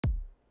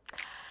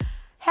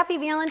Happy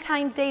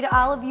Valentine's Day to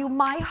all of you.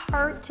 My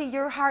heart to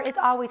your heart as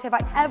always. Have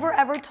I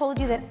ever told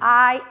you that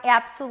I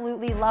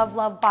absolutely love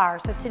Love Barre?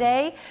 So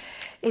today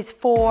is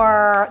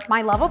for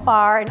my love of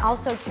barre and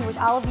also to wish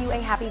all of you a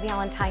happy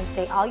Valentine's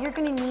Day. All you're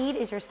gonna need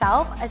is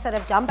yourself, a set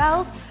of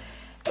dumbbells,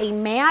 a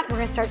mat. We're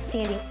gonna start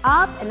standing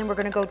up and then we're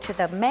gonna go to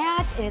the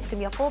mat and it's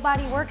gonna be a full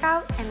body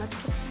workout and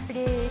let's get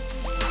started.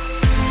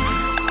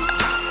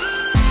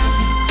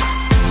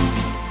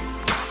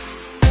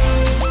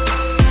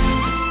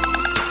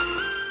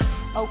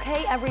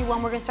 Okay,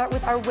 everyone, we're gonna start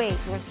with our weights.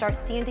 We're gonna start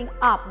standing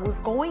up. We're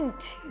going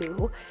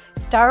to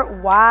start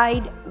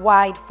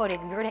wide-footed.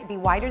 You're gonna be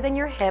wider than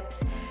your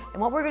hips.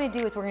 And what we're gonna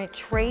do is we're gonna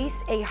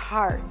trace a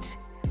heart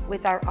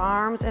with our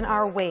arms and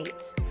our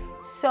weights.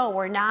 So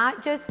we're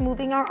not just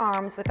moving our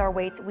arms with our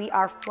weights, we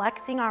are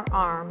flexing our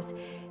arms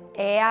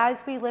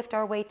as we lift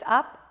our weights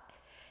up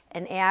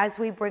and as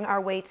we bring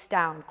our weights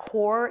down.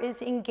 Core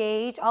is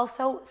engaged.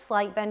 Also,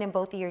 slight bend in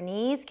both of your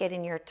knees. Get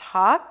in your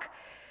tuck.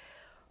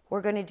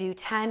 We're gonna do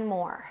 10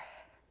 more.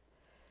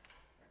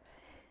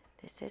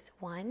 This is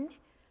 1.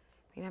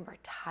 Remember,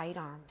 tight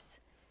arms.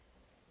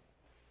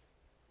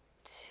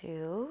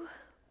 2.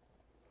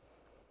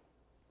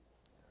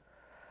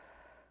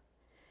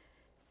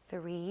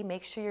 3.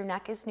 Make sure your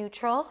neck is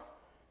neutral.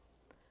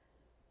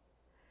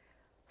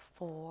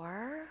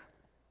 4.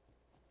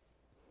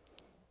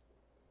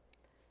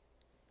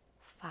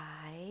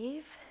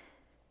 5.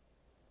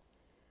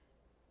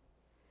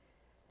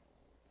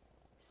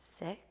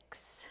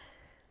 6.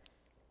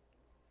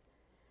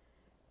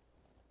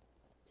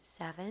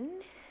 7,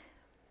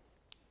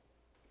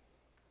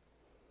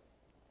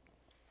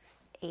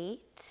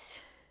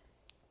 8,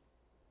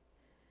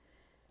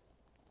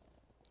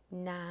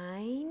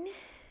 9,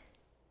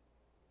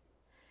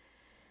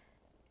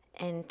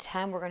 and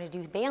 10. We're going to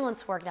do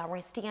balance work now. We're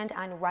going to stand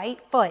on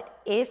right foot.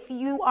 If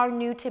you are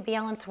new to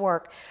balance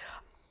work,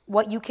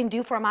 what you can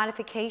do for a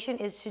modification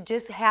is to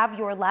just have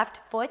your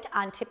left foot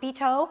on tippy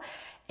toe.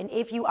 And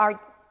if you are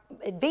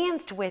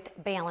advanced with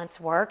balance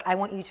work, I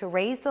want you to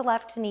raise the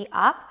left knee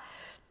up.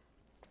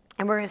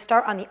 And we're going to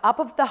start on the up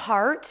of the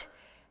heart,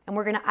 and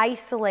we're going to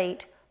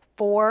isolate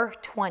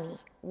 420.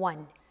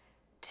 1,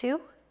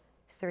 2,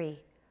 3,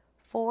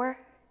 4,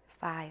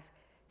 5,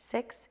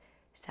 6,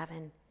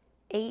 7,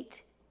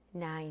 8,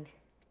 9,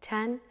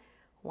 10.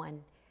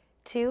 1,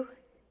 2,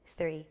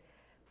 3,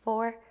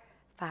 4,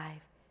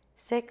 5,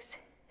 6,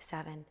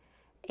 7,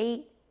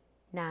 8,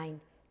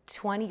 9,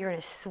 20. You're going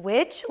to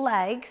switch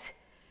legs.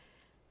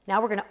 Now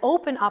we're going to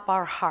open up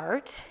our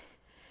heart.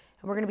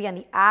 And we're going to be on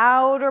the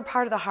outer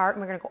part of the heart,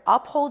 and we're going to go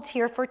up holds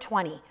here for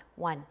 20.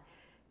 1,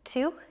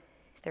 2,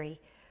 3,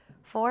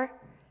 4,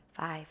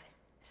 5,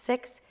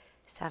 6,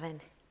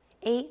 7,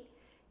 8,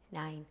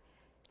 9,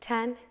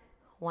 10.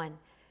 1,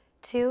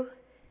 2,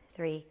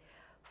 3,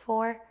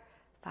 4,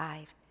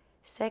 5,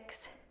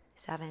 6,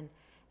 7,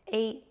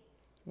 8,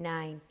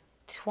 9,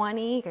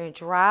 20. You're going to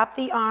drop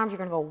the arms. You're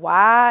going to go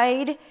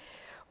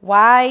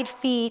wide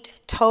feet.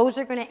 Toes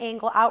are going to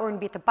angle out. We're going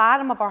to be at the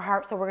bottom of our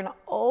heart, so we're going to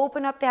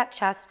open up that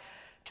chest,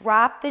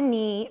 drop the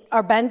knee,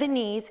 or bend the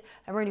knees,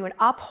 and we're going to do an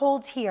up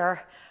hold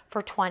here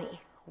for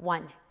 20.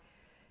 1,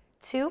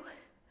 2,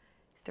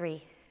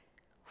 3,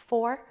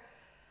 4,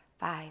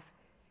 5,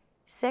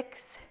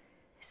 6,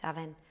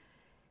 7,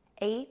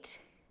 8,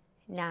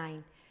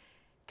 9,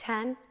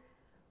 10.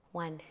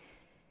 1,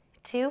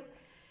 2,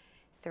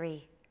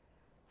 3,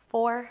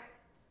 4,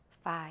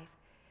 5,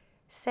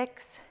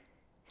 6,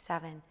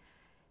 7,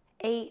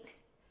 8,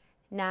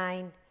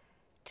 9,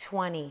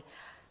 20.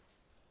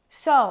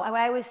 So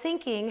I was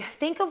thinking,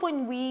 think of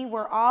when we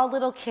were all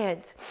little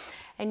kids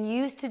and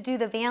used to do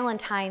the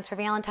Valentines for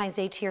Valentine's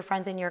Day to your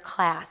friends in your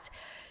class.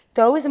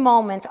 Those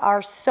moments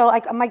are so,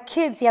 like my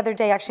kids the other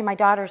day, actually my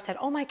daughter said,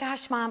 oh my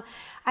gosh, Mom,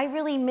 I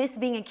really miss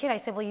being a kid. I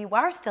said, well, you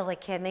are still a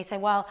kid. And they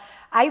said, well,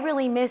 I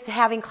really missed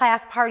having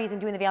class parties and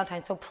doing the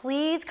Valentine's. So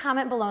please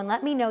comment below and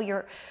let me know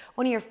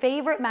one of your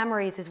favorite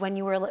memories is when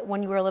you were a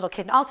little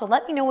kid. And also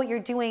let me know what you're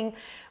doing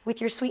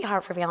with your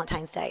sweetheart for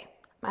Valentine's Day.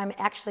 I'm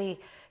actually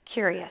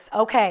curious.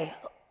 Okay,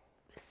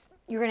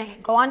 you're gonna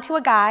go onto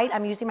a guide.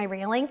 I'm using my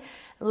railing.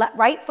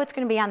 Right foot's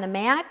gonna be on the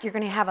mat. You're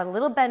gonna have a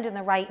little bend in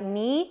the right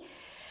knee.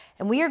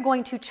 And we are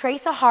going to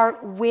trace a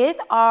heart with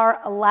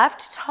our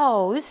left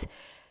toes.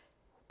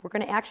 We're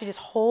going to actually just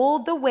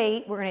hold the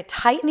weight. We're going to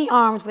tighten the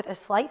arms with a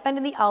slight bend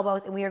in the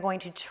elbows, and we are going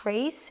to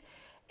trace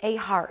a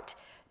heart.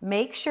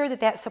 Make sure that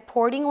that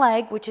supporting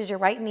leg, which is your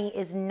right knee,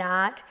 is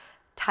not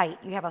tight.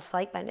 You have a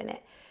slight bend in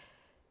it.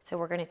 So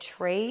we're going to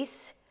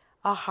trace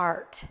a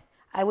heart.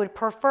 I would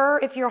prefer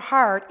if your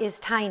heart is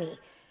tiny.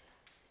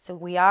 So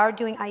we are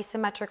doing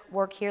isometric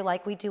work here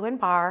like we do in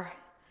barre.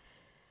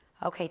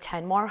 Okay,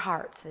 10 more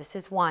hearts. This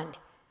is 1,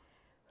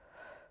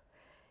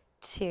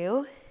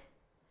 2,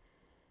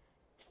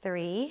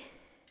 3,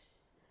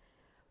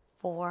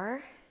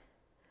 4,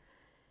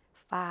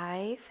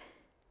 5,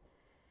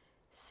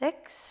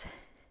 6,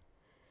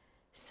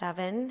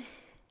 7,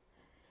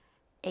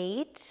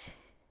 8,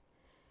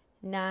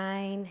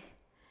 9,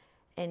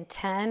 and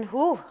 10.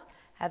 Whew.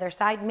 Other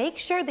side. Make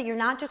sure that you're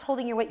not just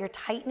holding your weight, you're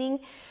tightening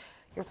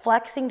You're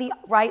flexing the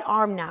right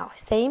arm now.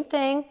 Same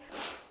thing.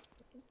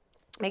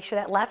 Make sure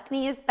that left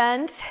knee is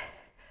bent.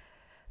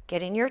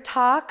 Get in your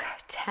tuck.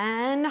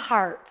 10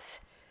 hearts.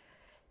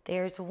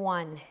 There's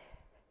 1,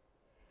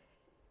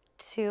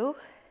 2,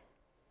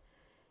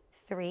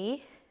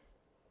 3,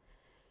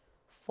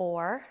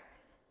 4,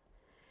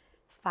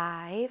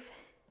 5,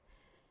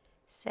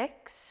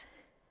 6,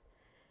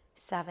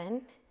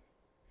 7,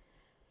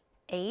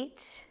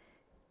 8,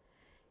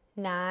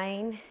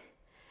 9,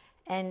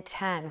 and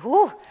 10.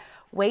 Whew.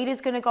 Weight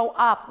is going to go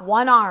up.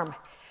 One arm.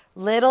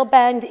 Little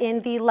bend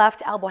in the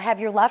left elbow. Have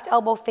your left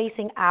elbow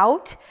facing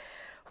out.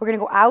 We're going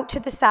to go out to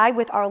the side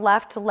with our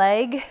left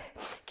leg,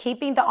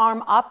 keeping the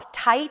arm up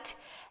tight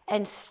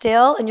and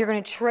still. And you're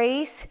going to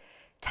trace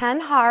 10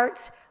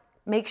 hearts.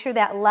 Make sure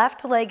that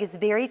left leg is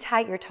very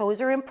tight. Your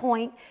toes are in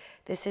point.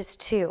 This is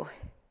 2,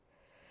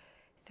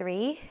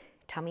 3,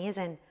 tummy is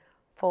in,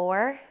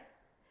 4,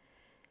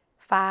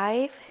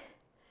 5,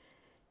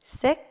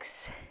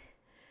 6,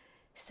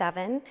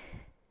 7,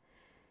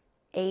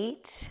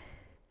 8,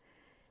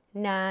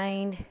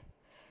 9,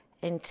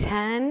 and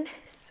 10.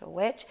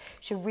 Switch.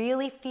 Should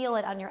really feel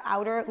it on your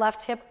outer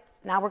left hip.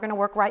 Now we're going to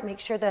work right. Make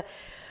sure the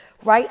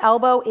right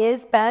elbow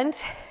is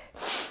bent.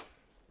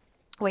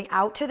 Going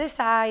out to the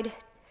side.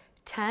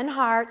 10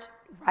 hearts.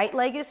 Right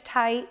leg is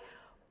tight.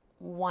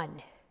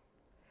 1,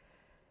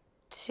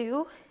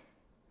 2,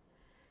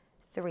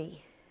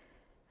 3,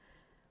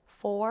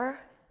 4,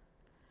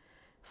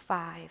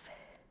 5,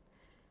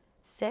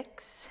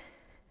 6,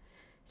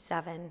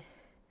 7,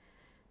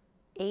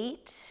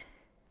 8,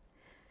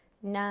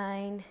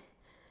 9,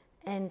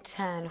 and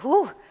 10.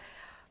 Whew.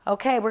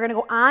 Okay, we're gonna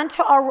go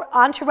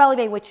onto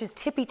releve, which is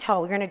tippy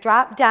toe. We're gonna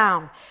drop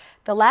down.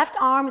 The left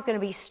arm is gonna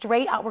be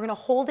straight out. We're gonna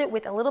hold it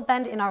with a little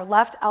bend in our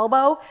left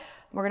elbow.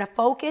 We're gonna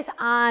focus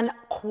on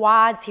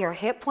quads here.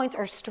 Hip points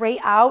are straight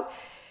out.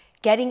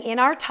 Getting in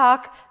our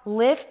tuck,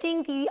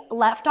 lifting the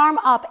left arm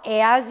up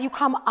as you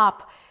come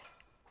up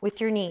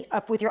with your knee,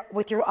 up with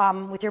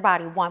your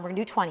body. 1, we're gonna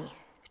do 20.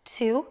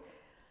 2,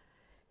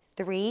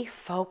 3,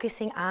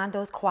 focusing on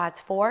those quads.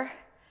 4,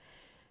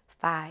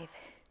 5,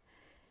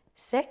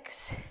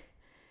 6,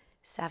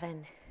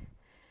 7,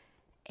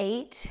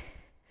 8,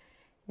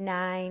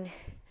 9,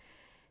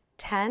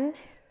 10.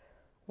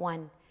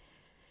 1,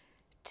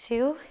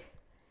 2,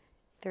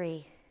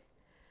 3,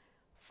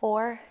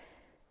 4,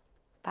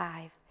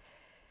 5,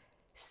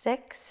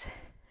 6,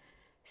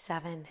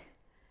 7,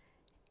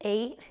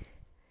 8,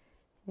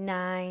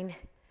 9,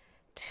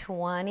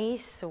 20.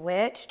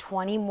 Switch.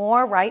 20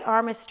 more. Right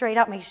arm is straight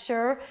out. Make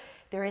sure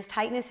there is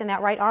tightness in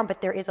that right arm,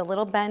 but there is a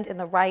little bend in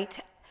the right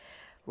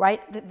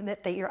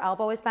that your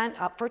elbow is bent.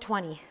 Up for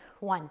 20.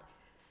 1,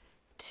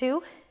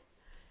 2,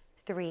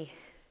 3,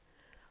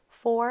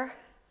 4,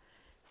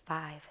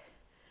 5,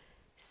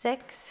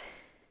 6,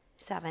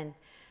 7,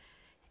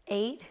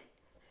 8,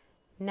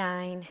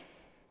 9,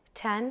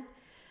 10.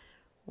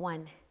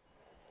 1,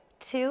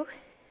 2,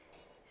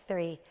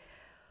 3,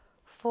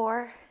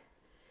 4,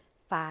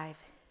 5,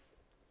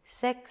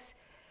 6,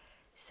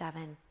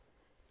 7,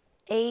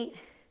 8,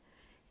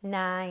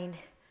 9,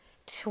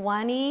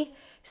 20.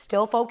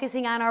 Still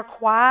focusing on our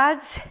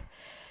quads.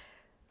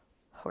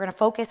 We're gonna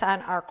focus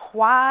on our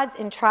quads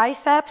and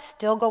triceps.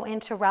 Still go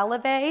into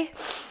releve.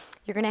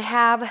 You're gonna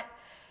have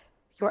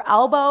your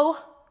elbow,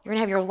 you're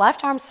gonna have your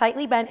left arm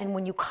slightly bent, and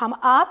when you come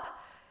up,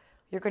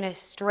 you're gonna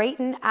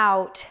straighten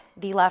out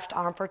the left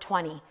arm for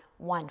 20.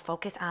 1,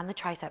 focus on the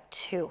tricep.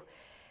 2,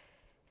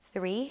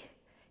 3,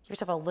 give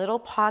yourself a little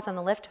pause on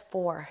the lift.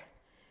 4,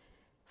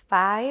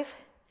 5,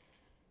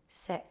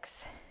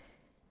 6,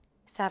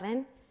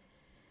 7,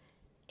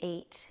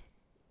 8,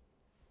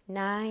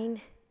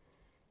 9,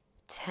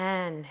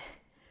 10.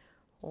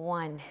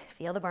 1,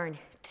 feel the burn.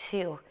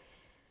 2,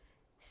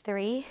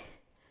 3,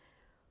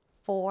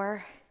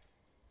 4,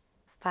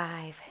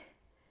 5,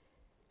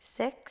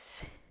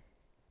 6,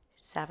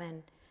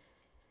 7,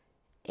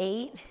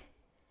 8,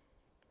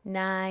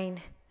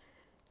 9,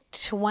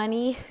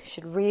 20.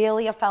 Should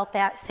really have felt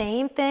that.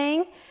 Same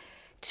thing.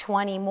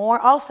 20 more.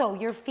 Also,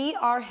 your feet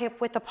are hip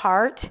width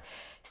apart.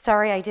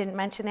 Sorry, I didn't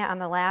mention that on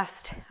the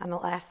last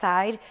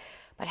side,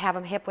 but have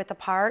them hip width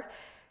apart.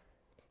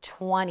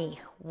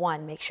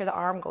 21. Make sure the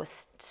arm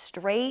goes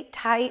straight,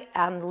 tight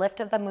on the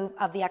lift of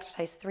the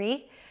exercise.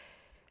 3,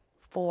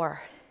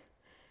 4,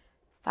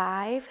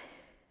 5,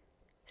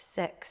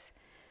 6,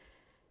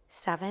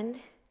 7,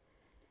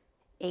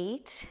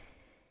 8,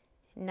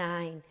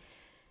 9,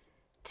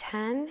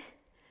 10.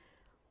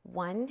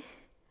 1,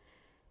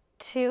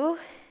 2,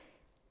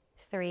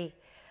 3,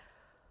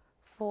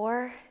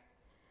 4,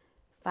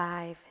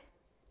 5,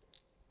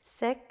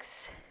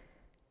 6,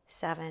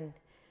 7,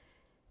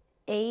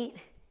 8,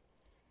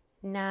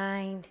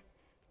 9,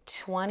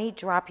 20.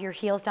 Drop your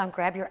heels down,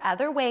 grab your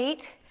other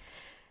weight.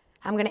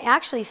 I'm gonna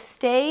actually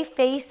stay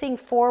facing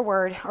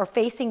forward or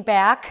facing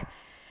back.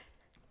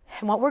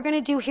 And what we're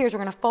gonna do here is we're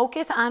gonna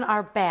focus on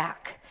our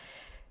back.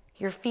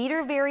 Your feet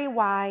are very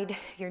wide,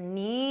 your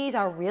knees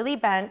are really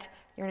bent.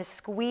 You're gonna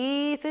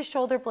squeeze the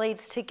shoulder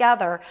blades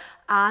together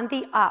on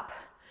the up.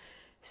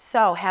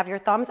 So have your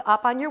thumbs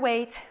up on your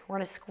weights. We're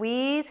gonna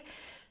squeeze.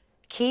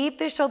 Keep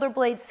the shoulder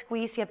blades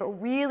squeezed together,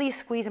 but really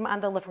squeeze them on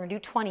the lift. We're gonna do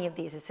 20 of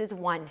these. This is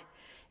 1.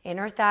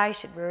 Inner thigh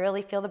should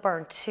really feel the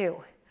burn.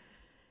 2,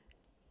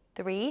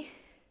 3,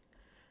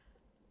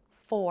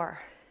 4,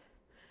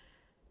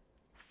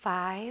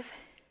 5,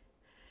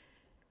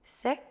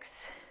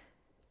 6,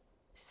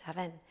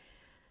 7,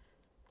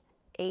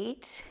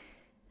 8,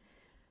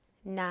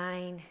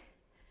 9,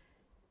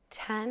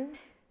 10,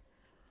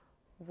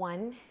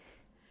 1,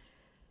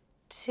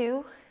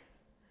 2,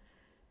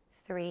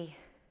 3,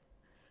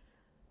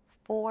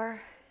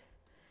 4,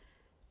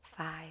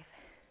 5,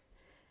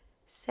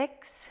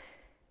 6,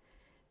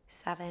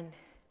 7,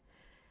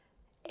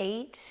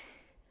 8,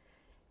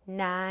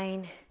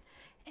 9,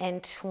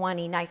 and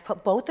 20. Nice.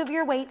 Put both of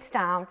your weights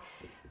down.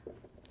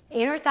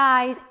 Inner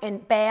thighs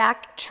and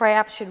back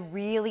traps should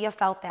really have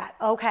felt that.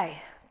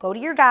 Okay, go to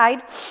your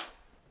guide.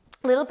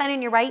 Little bend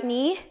in your right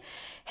knee.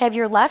 Have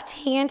your left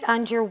hand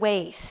on your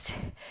waist.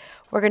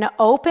 We're gonna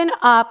open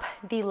up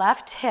the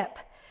left hip.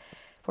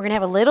 We're gonna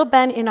have a little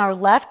bend in our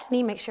left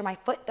knee. Make sure my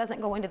foot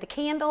doesn't go into the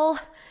candle.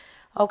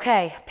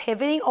 Okay,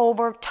 pivoting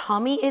over,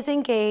 tummy is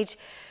engaged.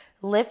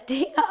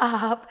 Lifting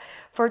up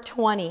for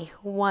 20.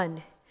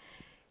 1,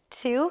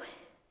 2,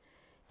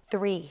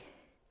 3,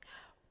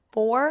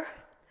 4,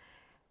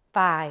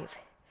 5,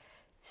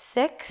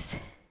 6,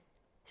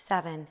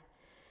 7,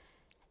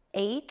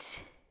 8,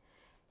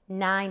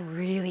 9,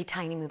 really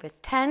tiny movements.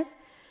 10,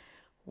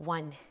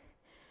 1,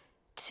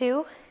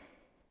 2,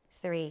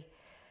 3,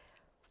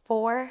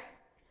 4,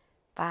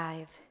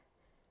 5,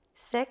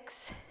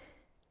 6,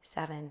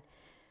 7,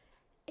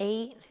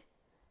 8,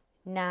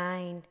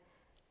 9,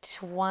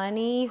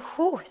 20.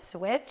 Whew,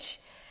 switch.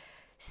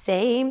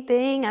 Same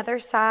thing, other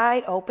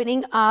side,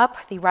 opening up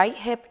the right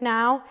hip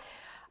now.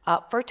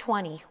 Up for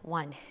 20.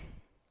 1,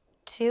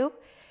 2,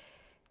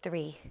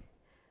 3,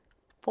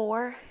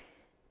 4,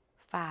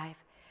 5,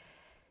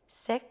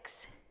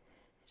 6,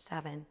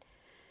 7,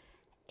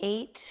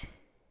 8,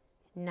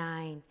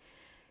 9,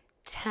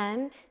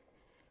 10.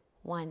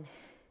 1,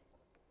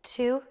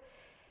 2,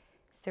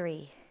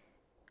 3,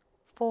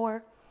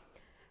 4,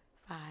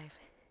 5,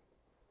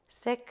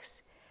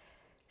 6,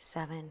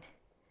 7,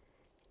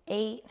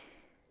 8,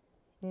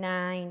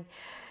 9,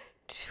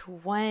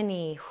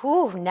 20.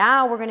 Whew,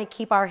 now we're gonna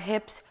keep our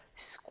hips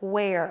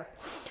square.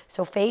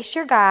 So face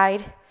your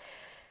guide.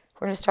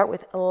 We're gonna start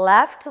with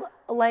left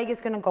leg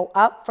is gonna go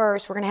up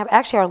first. We're gonna have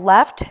actually our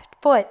left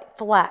foot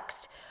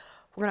flexed.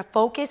 We're gonna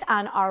focus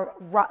on our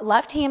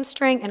left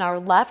hamstring and our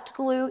left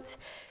glutes.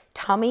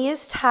 Tummy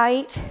is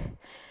tight.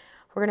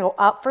 We're gonna go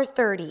up for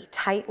 30.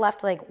 Tight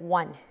left leg.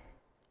 1,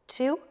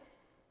 2,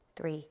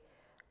 3,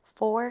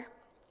 4,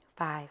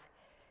 5,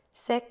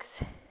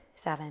 6,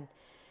 7,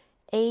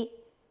 8,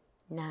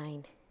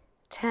 9,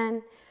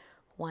 10.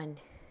 1,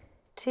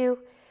 2,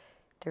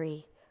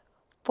 3,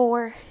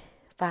 4,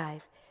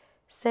 5,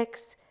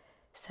 6,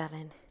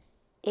 7,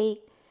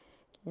 8,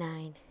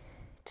 9,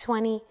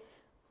 20.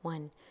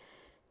 1,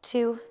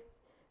 2,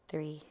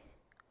 3,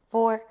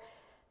 4,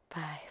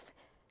 5,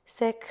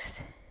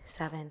 6,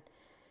 7,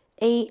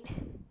 8,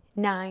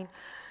 9,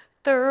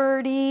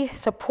 30.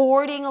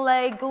 Supporting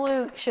leg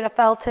glute. Should have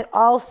felt it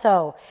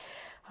also.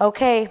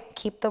 Okay,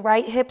 keep the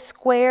right hip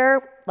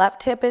square.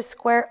 Left hip is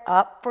square.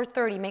 Up for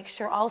 30. Make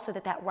sure also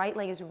that that right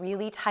leg is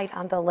really tight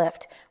on the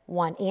lift.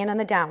 1, and on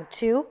the down.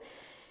 2,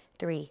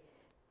 3,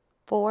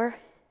 4,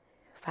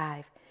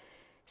 5,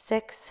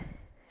 6,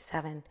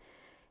 7,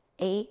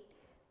 8,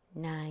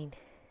 9,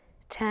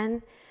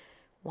 10.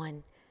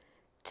 1,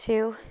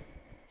 2,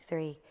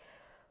 3,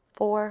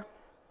 4,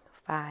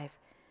 5,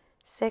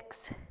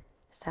 6,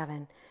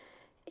 7,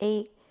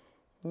 8,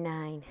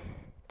 9,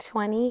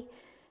 20.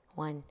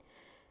 1,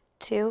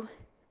 2,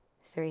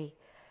 3,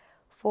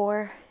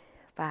 4,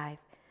 5,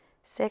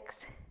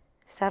 6,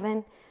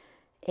 7,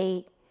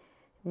 8,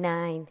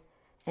 9,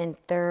 and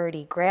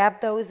 30. Grab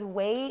those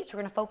weights. We're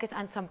gonna focus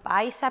on some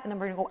bicep, and then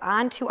we're gonna go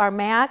on to our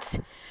mats.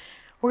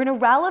 We're gonna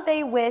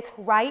releve with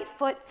right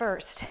foot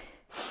first.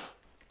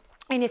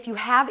 And if you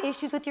have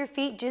issues with your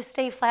feet, just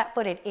stay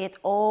flat-footed. It's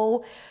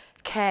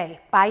okay.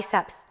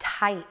 Biceps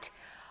tight.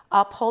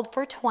 Uphold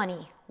for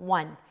 20.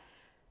 1,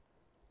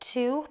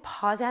 2,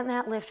 pause on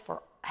that lift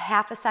for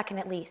half a second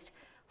at least.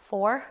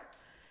 4,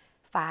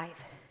 5,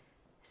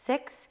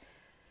 6,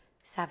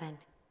 7,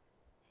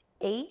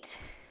 8,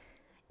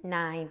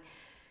 9,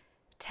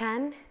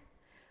 10.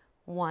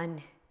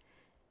 1,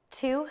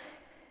 2,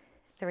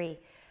 3,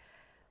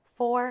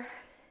 4,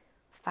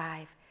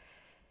 5,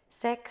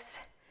 6,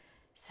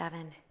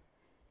 7,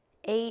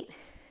 8,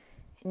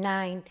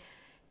 9,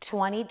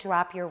 20.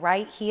 Drop your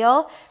right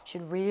heel.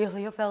 Should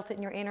really have felt it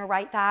in your inner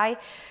right thigh.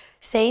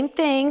 Same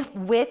thing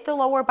with the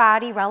lower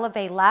body.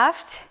 Releve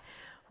left.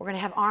 We're gonna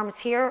have arms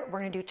here. We're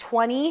gonna do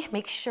 20.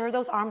 Make sure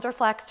those arms are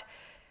flexed.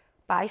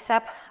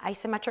 Bicep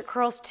isometric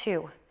curls.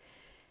 2,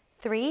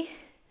 3,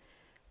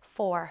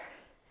 4,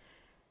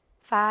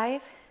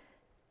 5,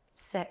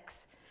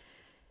 6,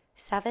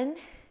 7,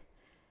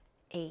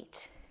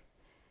 8,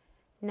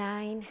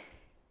 9,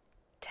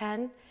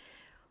 10.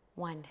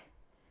 1,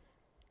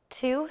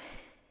 2,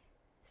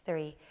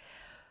 3,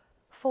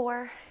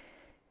 4,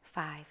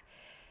 5,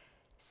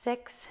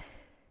 6,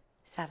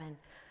 7,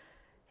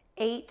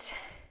 8,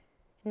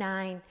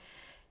 9,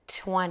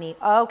 20.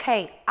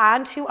 Okay,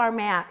 onto our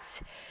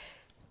mats.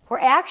 We're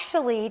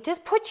actually,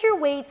 just put your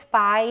weights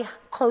by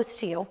close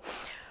to you.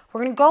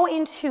 We're gonna go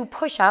into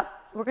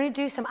push-up. We're gonna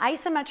do some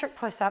isometric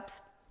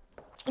push-ups.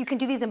 You can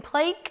do these in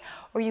plank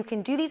or you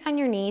can do these on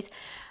your knees.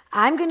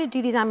 I'm gonna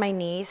do these on my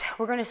knees.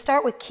 We're gonna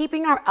start with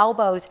keeping our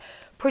elbows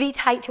pretty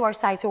tight to our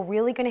sides. So we're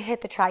really gonna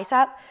hit the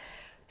tricep.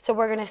 So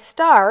we're gonna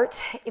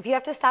start, if you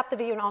have to stop the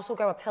video and also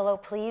grab a pillow,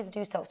 please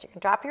do so. So you can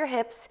drop your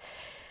hips.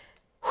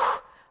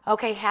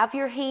 Okay, have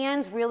your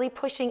hands really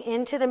pushing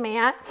into the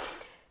mat.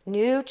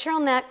 Neutral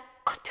neck,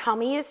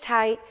 tummy is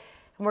tight.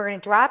 And we're gonna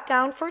drop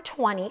down for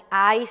 20,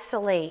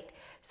 isolate.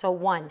 So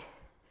 1,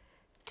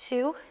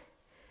 2,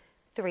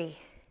 3,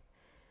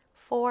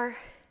 4,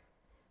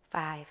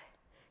 5.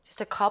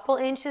 Just a couple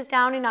inches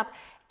down and up.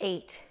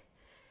 8,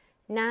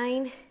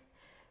 9,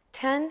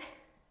 10,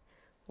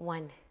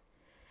 1,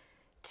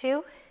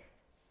 2,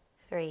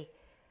 3,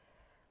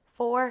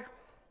 4,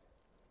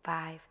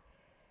 5,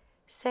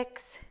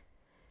 6,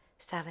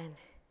 7,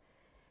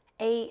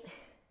 8,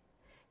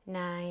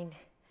 9,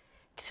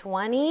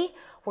 20.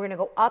 We're gonna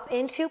go up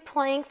into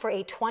plank for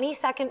a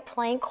 20-second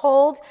plank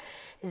hold.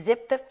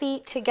 Zip the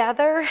feet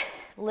together,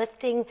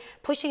 lifting,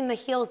 pushing the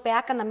heels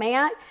back on the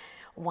mat.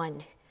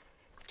 1,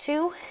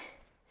 2,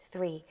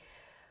 3,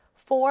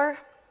 4,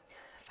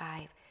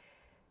 5,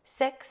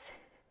 6,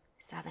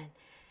 7,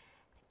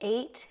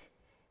 8,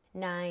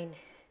 9,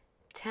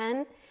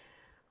 10.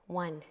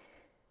 1,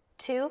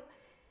 2,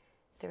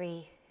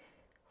 3,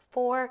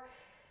 4,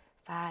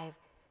 5,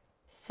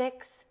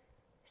 6,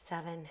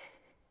 7,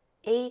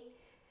 8,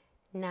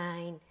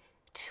 9,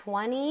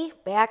 20.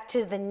 Back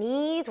to the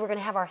knees. We're gonna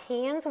have our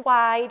hands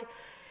wide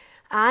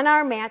on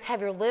our mats.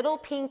 Have your little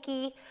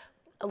pinky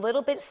a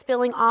little bit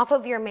spilling off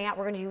of your mat.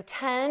 We're gonna do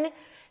 10,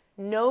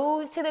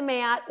 nose to the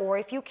mat, or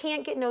if you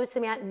can't get nose to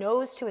the mat,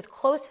 nose to as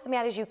close to the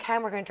mat as you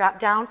can. We're gonna drop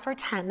down for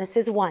 10. This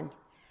is 1,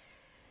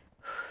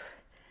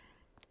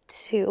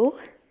 2,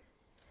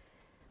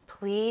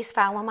 please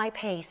follow my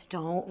pace,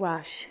 don't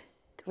rush.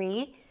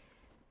 3,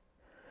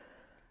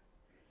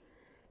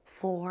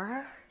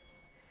 4,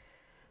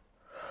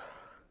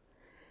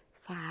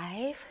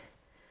 5,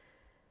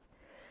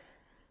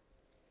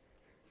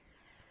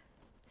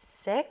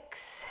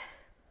 6,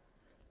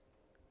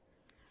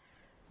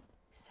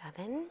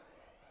 7,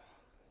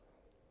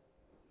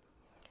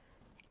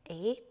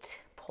 8,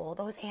 pull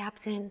those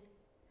abs in.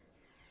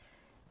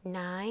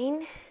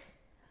 9,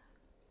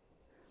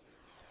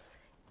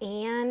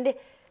 and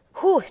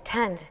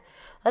 10.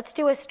 Let's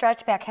do a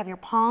stretch back. Have your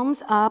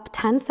palms up,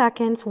 10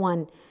 seconds.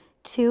 1,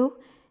 2,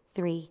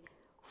 3,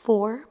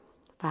 4,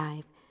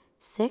 5,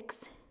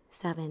 6,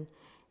 7,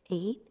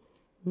 8,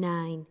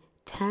 9,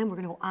 10. We're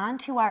gonna go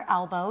onto our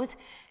elbows.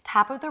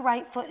 Top of the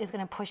right foot is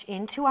gonna push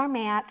into our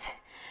mat.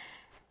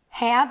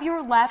 Have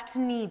your left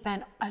knee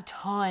bent a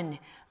ton.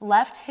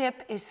 Left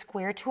hip is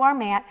square to our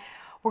mat.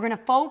 We're gonna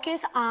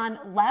focus on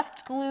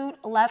left glute,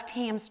 left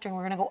hamstring.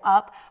 We're gonna go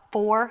up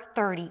for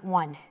 30.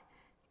 1,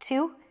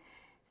 2,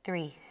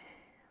 3,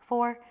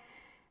 4,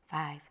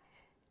 5,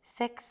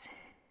 6,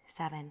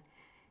 7,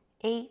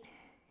 8,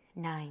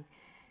 9,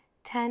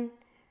 10.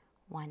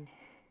 1,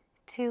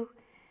 2,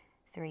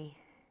 3,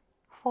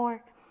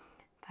 4,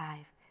 5,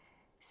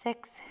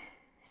 6,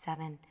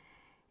 7,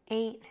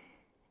 8,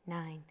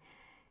 9,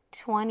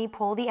 20.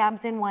 Pull the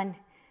abs in. 1,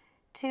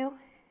 2,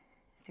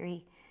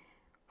 3,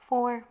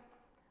 4,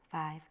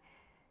 5,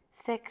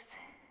 6,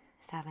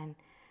 7,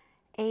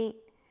 8,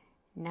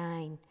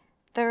 9,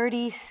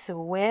 30.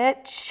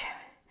 Switch.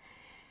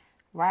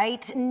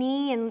 Right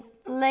knee and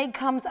leg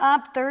comes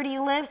up. 30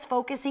 lifts,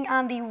 focusing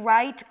on the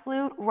right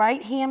glute,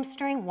 right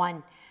hamstring.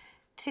 1,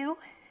 2,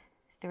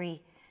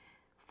 3,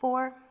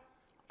 4,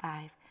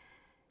 5,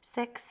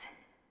 6,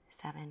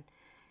 7,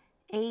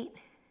 8,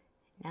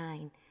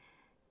 9,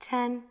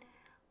 10.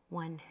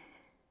 1,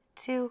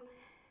 2,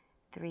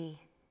 3,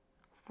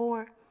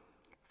 4,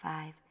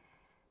 5,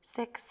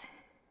 6,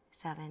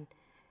 7,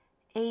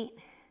 8,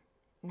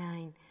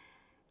 9,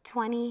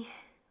 20.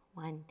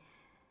 1,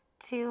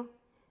 2,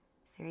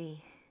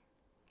 3,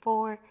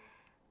 4,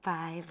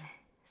 5,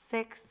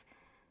 6,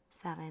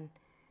 7,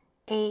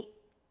 8,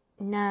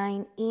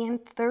 9,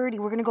 and 30.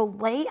 We're gonna go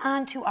lay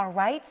onto our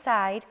right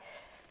side,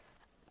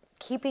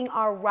 keeping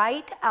our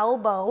right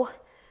elbow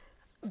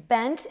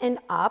bent and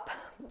up.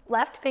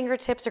 Left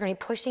fingertips are gonna be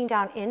pushing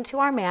down into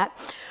our mat.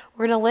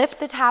 We're gonna lift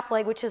the top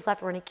leg, which is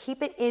left. We're gonna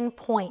keep it in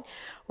point.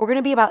 We're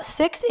gonna be about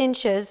 6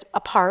 inches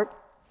apart.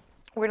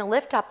 We're gonna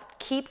lift up,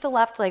 keep the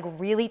left leg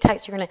really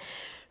tight. So you're gonna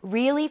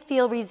really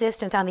feel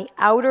resistance on the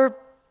outer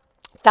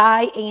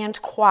thigh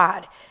and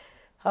quad.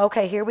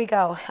 Okay, here we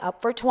go.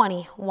 Up for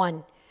 20.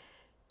 1,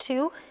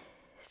 2,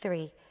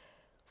 3,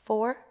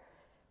 4,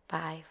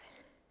 5,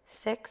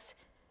 6,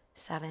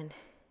 7,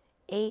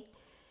 8,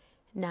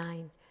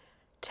 9,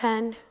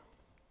 10.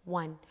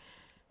 1,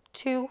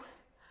 2,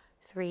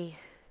 3,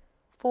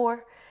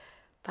 4,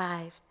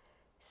 5,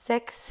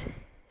 6,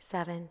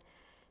 7,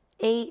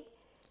 8,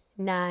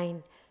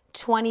 9,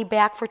 20.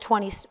 Back for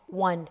 20.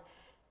 1,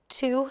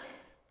 2,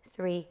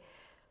 3,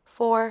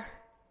 4,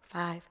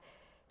 5,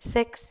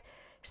 6,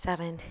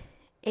 7,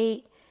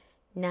 8,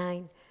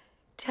 9,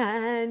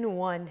 10.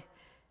 1,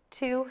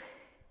 2,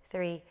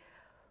 3,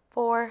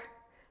 4,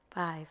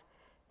 5,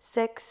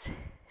 6,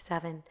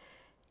 7,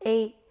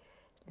 8,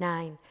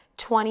 9,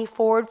 20.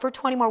 Forward for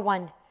 20 more.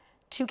 1,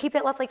 2. Keep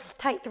that left leg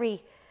tight.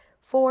 3,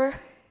 4,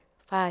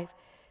 5,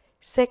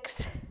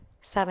 6,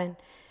 7,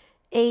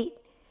 8,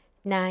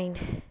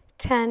 9,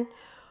 10.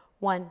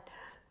 1,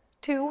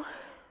 2,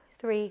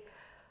 3,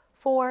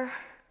 4,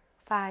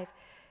 5,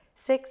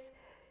 6,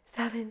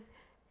 7,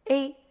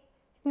 8,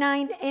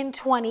 9, and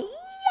 20.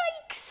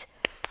 Yikes.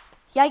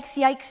 Yikes,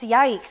 yikes,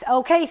 yikes.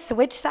 Okay,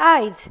 switch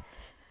sides.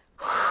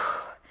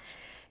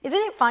 Isn't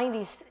it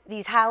funny,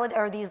 these holiday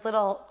or these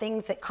little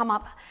things that come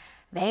up?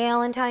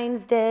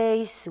 Valentine's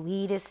Day,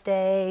 sweetest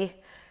day.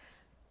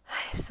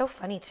 It's so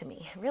funny to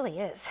me. It really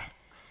is.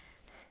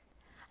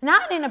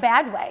 Not in a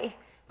bad way,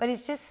 but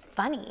it's just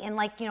funny. And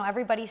like, you know,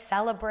 everybody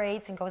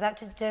celebrates and goes out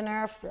to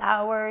dinner,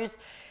 flowers,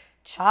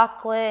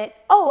 chocolate.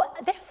 Oh,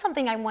 that's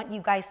something I want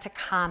you guys to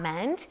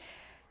comment.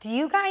 Do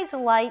you guys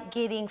like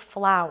getting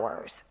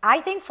flowers?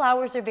 I think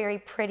flowers are very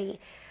pretty,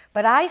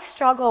 but I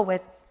struggle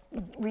with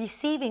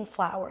receiving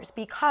flowers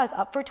because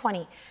up for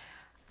 20,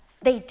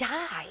 they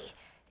die.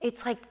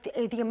 It's like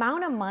the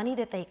amount of money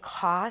that they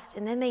cost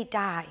and then they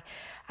die.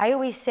 I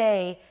always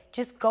say,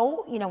 just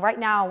go, you know, right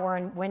now we're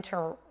in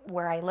winter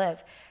where I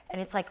live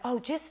and it's like, oh,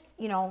 just,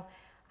 you know,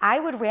 I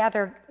would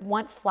rather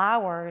want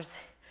flowers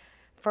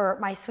for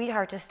my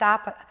sweetheart to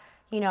stop,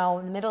 you know,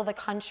 in the middle of the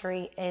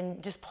country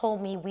and just pull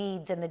me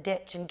weeds in the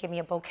ditch and give me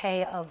a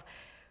bouquet of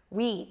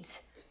weeds.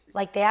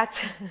 Like that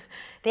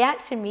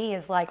to me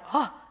is like,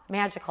 oh,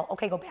 magical.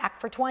 Okay, go back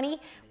for 20.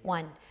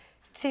 1,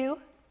 2,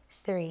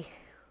 3,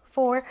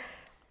 4.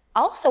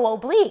 Also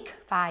oblique.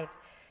 5,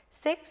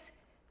 6,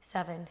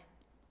 7,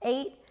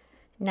 8,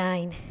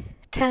 9,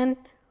 10.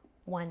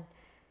 1,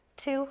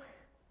 2,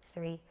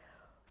 3,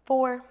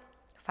 4,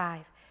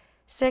 5,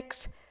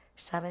 6,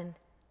 7,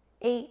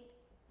 8,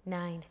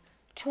 9,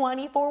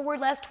 20. Forward,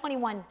 last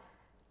 21.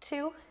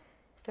 2,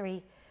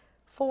 3,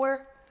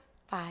 4,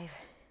 5,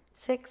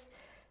 6,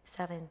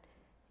 7,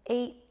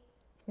 8,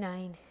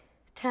 9,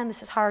 10.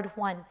 This is hard.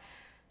 1,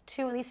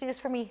 2. At least do this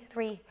for me.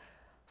 3,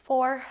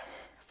 4,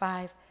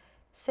 5,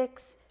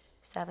 6,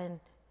 7,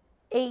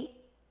 8,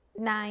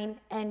 9,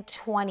 and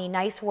 20.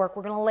 Nice work.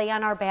 We're going to lay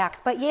on our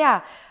backs. But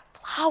yeah,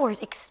 flowers,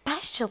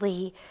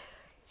 especially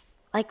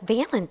like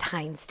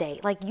Valentine's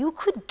Day. Like you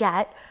could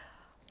get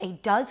a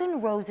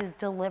dozen roses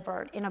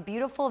delivered in a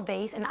beautiful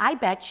vase, and I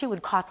bet you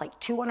would cost like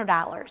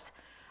 $200.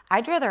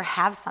 I'd rather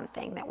have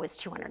something that was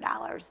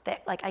 $200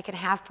 that like I could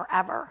have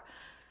forever.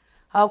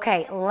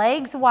 Okay,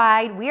 legs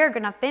wide. We are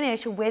going to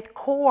finish with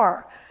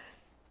core.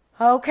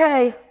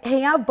 Okay,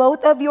 have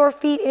both of your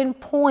feet in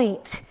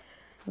point.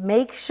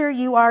 Make sure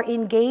you are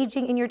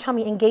engaging in your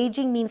tummy.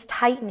 Engaging means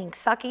tightening,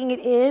 sucking it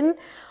in.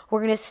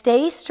 We're going to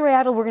stay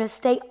straddled. We're going to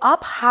stay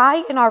up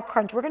high in our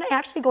crunch. We're going to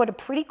actually go at a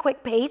pretty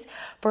quick pace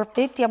for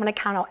 50. I'm going to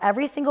count out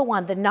every single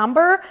one. The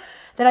number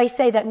that I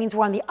say, that means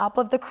we're on the up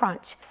of the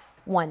crunch.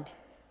 1,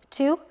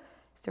 2,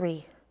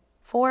 3,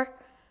 4,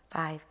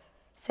 5,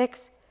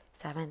 6,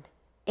 7,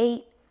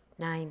 8,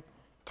 9,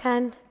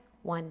 10.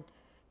 1,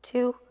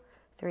 2,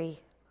 3,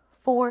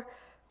 4,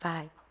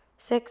 5,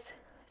 6,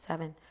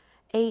 7,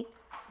 8,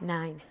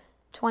 9,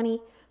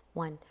 20.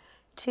 1,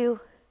 2,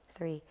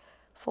 3,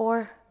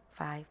 4,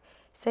 5,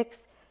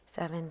 6,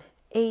 7,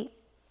 8,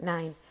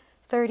 9,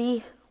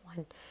 30.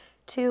 1,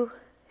 2,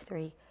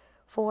 3,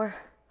 4,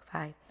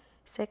 5,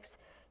 6,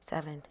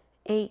 7,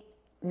 8,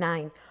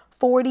 9,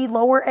 40.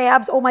 Lower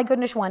abs. Oh my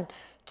goodness. 1,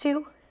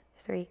 2,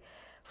 3,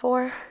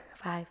 4,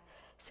 5,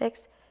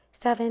 6,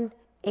 7,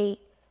 8,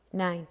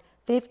 9,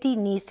 50.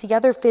 Knees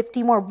together.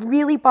 50 more.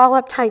 Really ball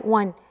up tight.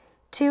 1,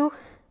 2,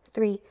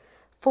 3,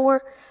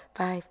 4,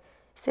 5,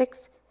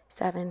 6,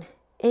 7,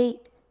 8,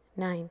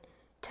 9,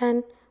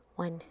 10.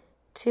 1,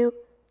 2,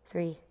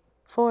 3,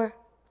 4,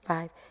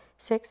 5,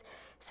 6,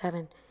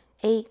 7,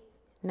 8,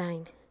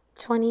 9,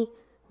 20.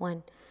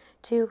 1,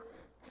 2,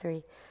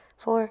 3,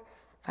 4,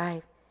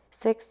 5,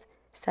 6,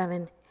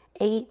 7,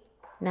 8,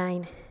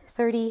 9,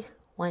 30.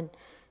 1,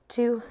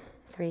 2,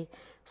 3,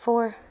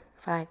 4,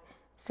 5,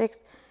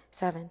 6,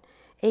 7,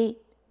 8,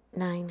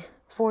 9,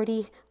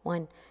 40.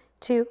 1,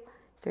 2,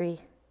 3,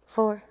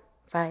 4,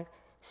 5,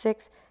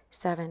 6,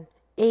 7,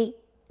 8,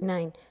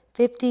 9,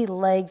 50.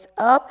 Legs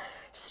up.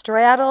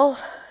 Straddle.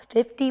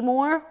 50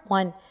 more.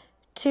 1,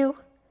 2,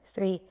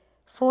 3,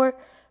 4,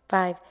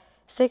 5,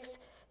 6,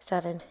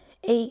 7,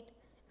 8,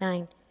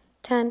 9,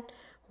 10.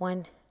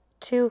 1,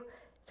 2,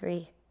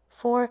 3,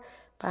 4,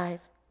 5,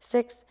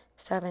 6,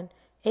 7,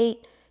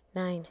 8,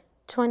 9,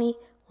 20.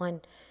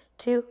 1,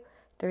 2,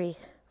 3,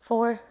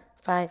 4,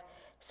 5,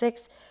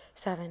 6,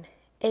 7,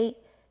 8,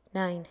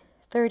 9,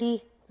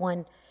 30.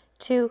 1,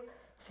 2,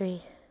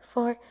 3,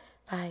 4,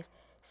 5,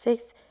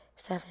 6,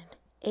 7,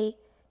 8,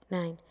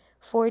 9,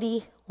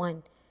 40.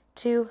 1,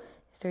 2,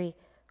 3,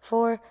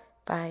 4,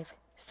 5,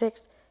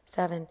 6,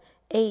 7,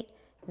 8,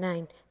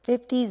 9,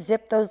 50.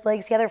 Zip those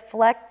legs together.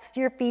 Flex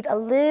your feet. A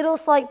little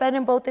slight bend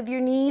in both of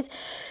your knees.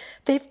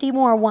 50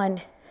 more.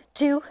 1,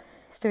 2,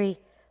 3,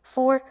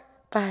 4,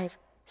 5,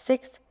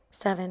 6,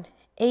 7,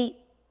 8,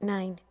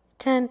 9,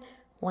 10.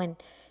 1,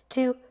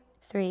 2,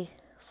 3,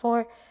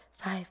 4,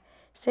 5,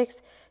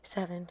 6,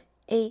 7,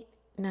 8,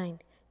 9,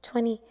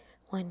 20.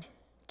 1,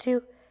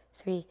 2,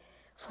 3,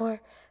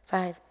 4,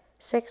 5,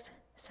 6,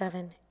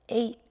 7,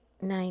 8,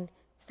 9,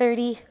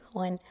 30.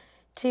 1,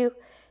 2,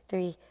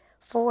 3,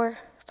 4,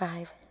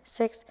 5,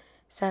 6,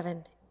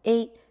 7,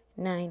 8,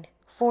 9,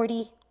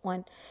 40.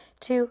 1,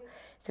 2,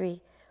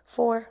 3,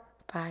 4,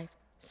 5,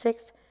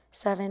 6,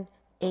 7,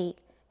 8,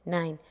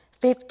 9,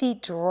 50.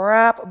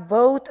 Drop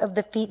both of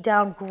the feet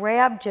down.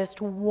 Grab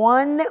just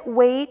one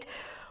weight.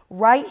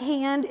 Right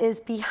hand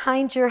is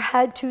behind your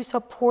head to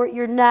support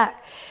your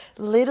neck.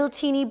 Little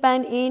teeny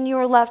bend in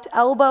your left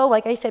elbow.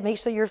 Like I said, make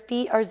sure your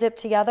feet are zipped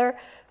together.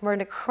 We're going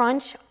to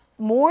crunch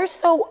more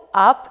so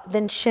up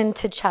than shin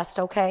to chest,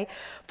 okay?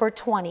 For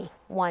 20.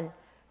 1,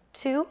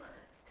 2,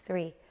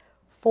 3,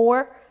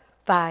 4,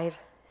 5,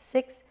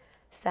 6,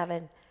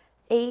 7,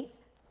 8,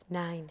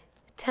 9,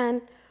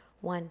 10.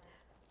 1,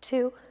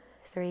 2,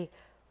 3,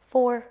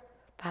 4,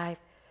 5,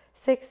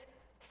 6,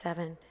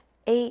 7,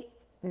 8,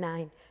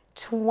 9,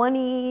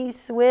 20.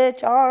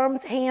 Switch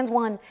arms, hands.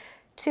 1,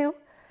 2,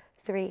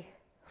 3,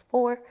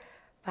 4,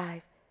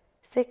 5,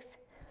 6,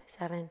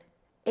 7,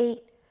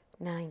 8,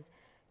 9,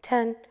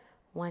 10.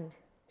 1,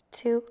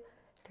 2,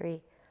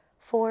 3,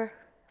 4,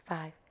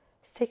 5,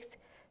 6,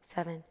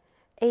 7,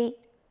 8,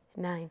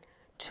 9,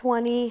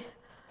 20.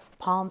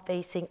 Palm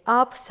facing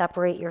up.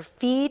 Separate your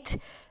feet.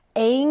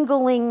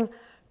 Angling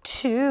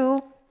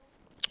to,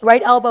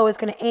 right elbow is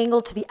going to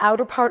angle to the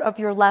outer part of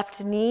your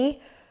left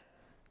knee.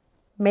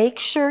 Make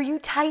sure you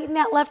tighten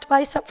that left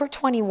bicep for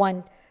 20.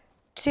 1,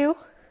 2,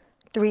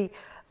 3.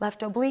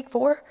 Left oblique.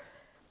 4,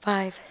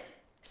 5,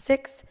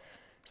 6,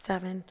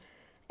 7,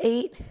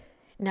 8,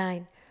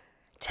 9,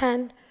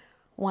 10.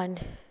 1,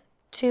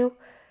 2,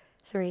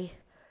 3,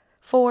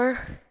 4,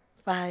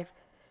 5,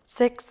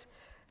 6,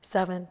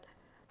 7,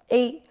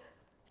 8,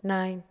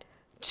 9,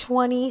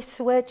 20.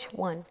 Switch.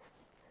 1,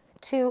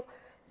 2,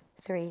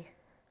 3,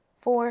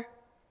 4,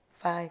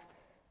 5,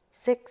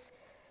 6,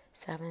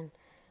 7,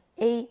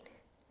 8,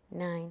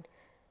 9,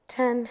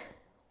 10.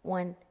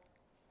 1,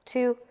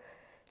 2,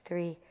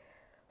 3,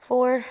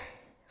 4,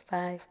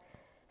 5,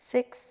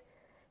 6,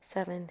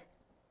 7,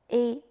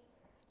 8,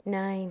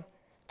 9,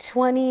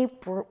 20.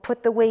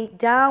 Put the weight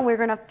down. We're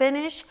going to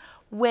finish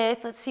with,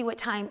 let's see what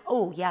time.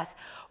 Oh, yes.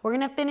 We're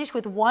going to finish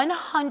with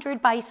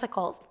 100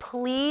 bicycles.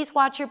 Please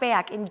watch your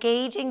back.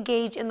 Engage,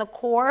 engage in the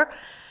core.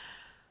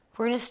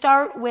 We're going to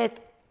start with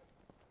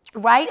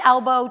right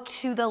elbow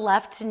to the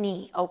left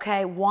knee,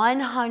 okay?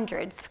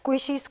 100.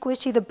 Squishy,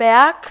 squishy the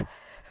back.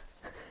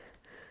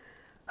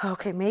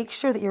 Okay, make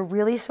sure that you're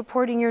really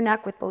supporting your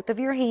neck with both of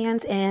your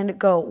hands and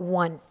go.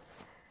 1,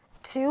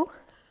 2,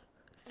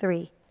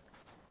 3,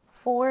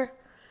 4,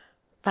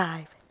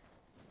 5,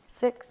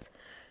 6,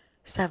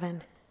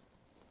 7,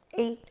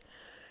 8,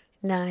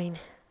 9,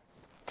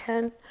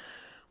 10.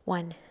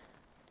 1,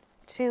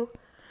 2,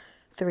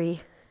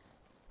 3,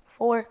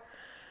 4,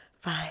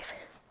 5,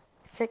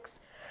 6,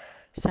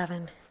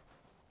 7,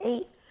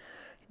 8,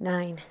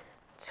 9,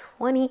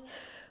 20.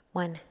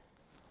 1,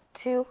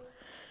 2,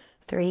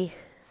 3,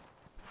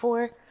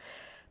 4,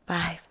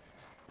 5,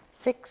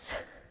 6,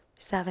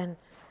 7,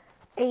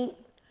 8,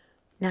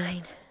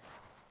 9,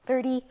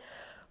 30.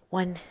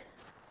 1,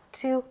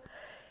 2,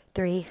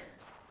 3,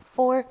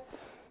 4,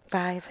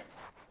 5,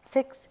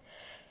 6,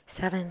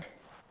 7,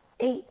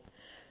 8,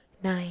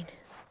 9,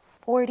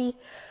 40.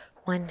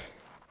 1,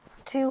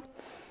 2,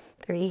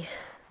 3,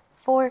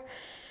 4,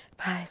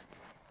 5,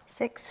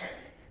 6,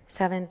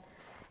 7,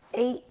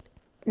 8,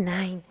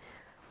 9,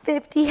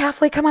 50.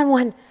 Halfway. Come on.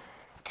 1,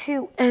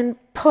 2,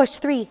 and push.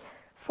 3,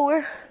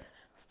 4,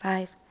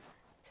 5,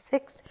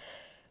 6,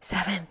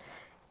 7,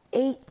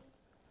 8,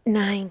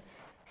 9,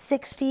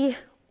 60.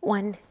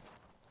 1,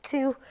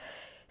 2,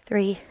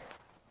 3,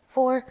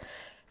 4,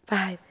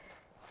 5,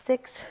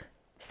 6,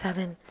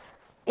 7,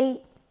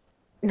 8,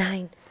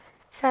 9,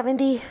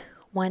 70.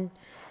 1,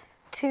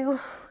 2,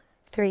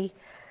 3,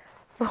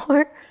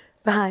 4,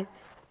 5,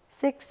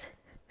 6,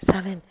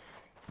 7,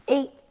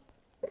 8,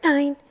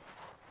 9,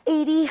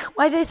 80.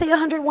 Why did I say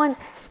 100? 1,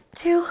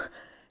 2,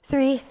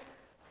 3,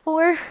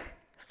 4,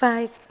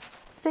 5,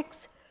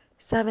 6,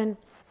 7,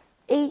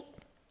 8,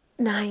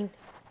 9,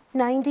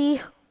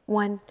 90.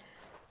 1,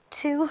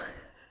 2,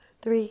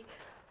 3,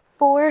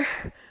 4,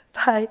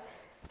 5,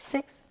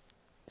 6,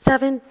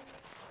 7,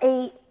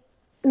 8,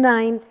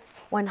 9,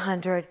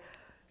 100.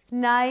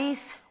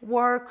 Nice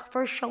work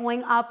for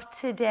showing up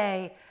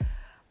today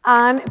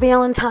on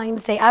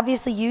Valentine's Day.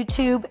 Obviously,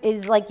 YouTube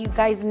is, like you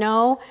guys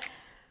know,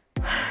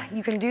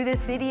 you can do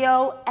this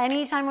video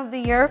any time of the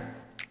year.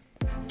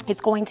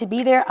 It's going to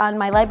be there on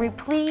my library.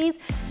 Please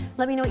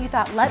let me know what you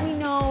thought. Let me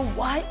know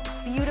what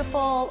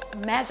beautiful,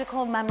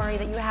 magical memory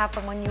that you have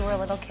from when you were a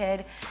little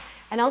kid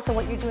And also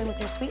what you're doing with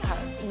your sweetheart.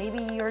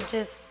 Maybe you're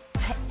just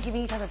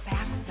giving each other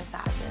back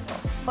massages or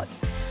foot.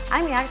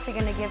 I'm actually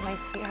gonna give my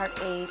sweetheart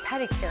a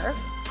pedicure.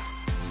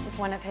 It's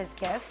one of his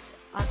gifts.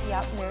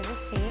 Yep, there's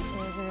his feet.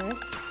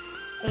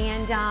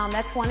 And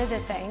that's one of the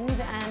things.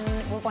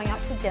 And we're going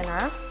out to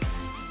dinner.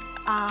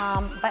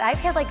 But I've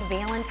had like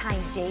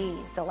Valentine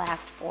days the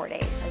last 4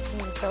 days. Like,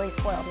 he's really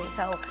spoiled me.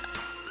 So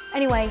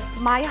anyway,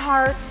 my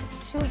heart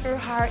to your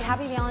heart.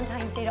 Happy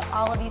Valentine's Day to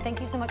all of you. Thank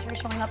you so much for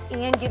showing up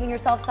and giving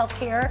yourself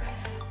self-care.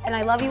 And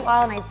I love you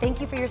all, and I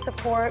thank you for your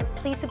support.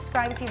 Please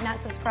subscribe if you've not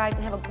subscribed,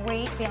 and have a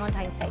great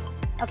Valentine's Day.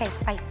 Okay,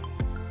 bye.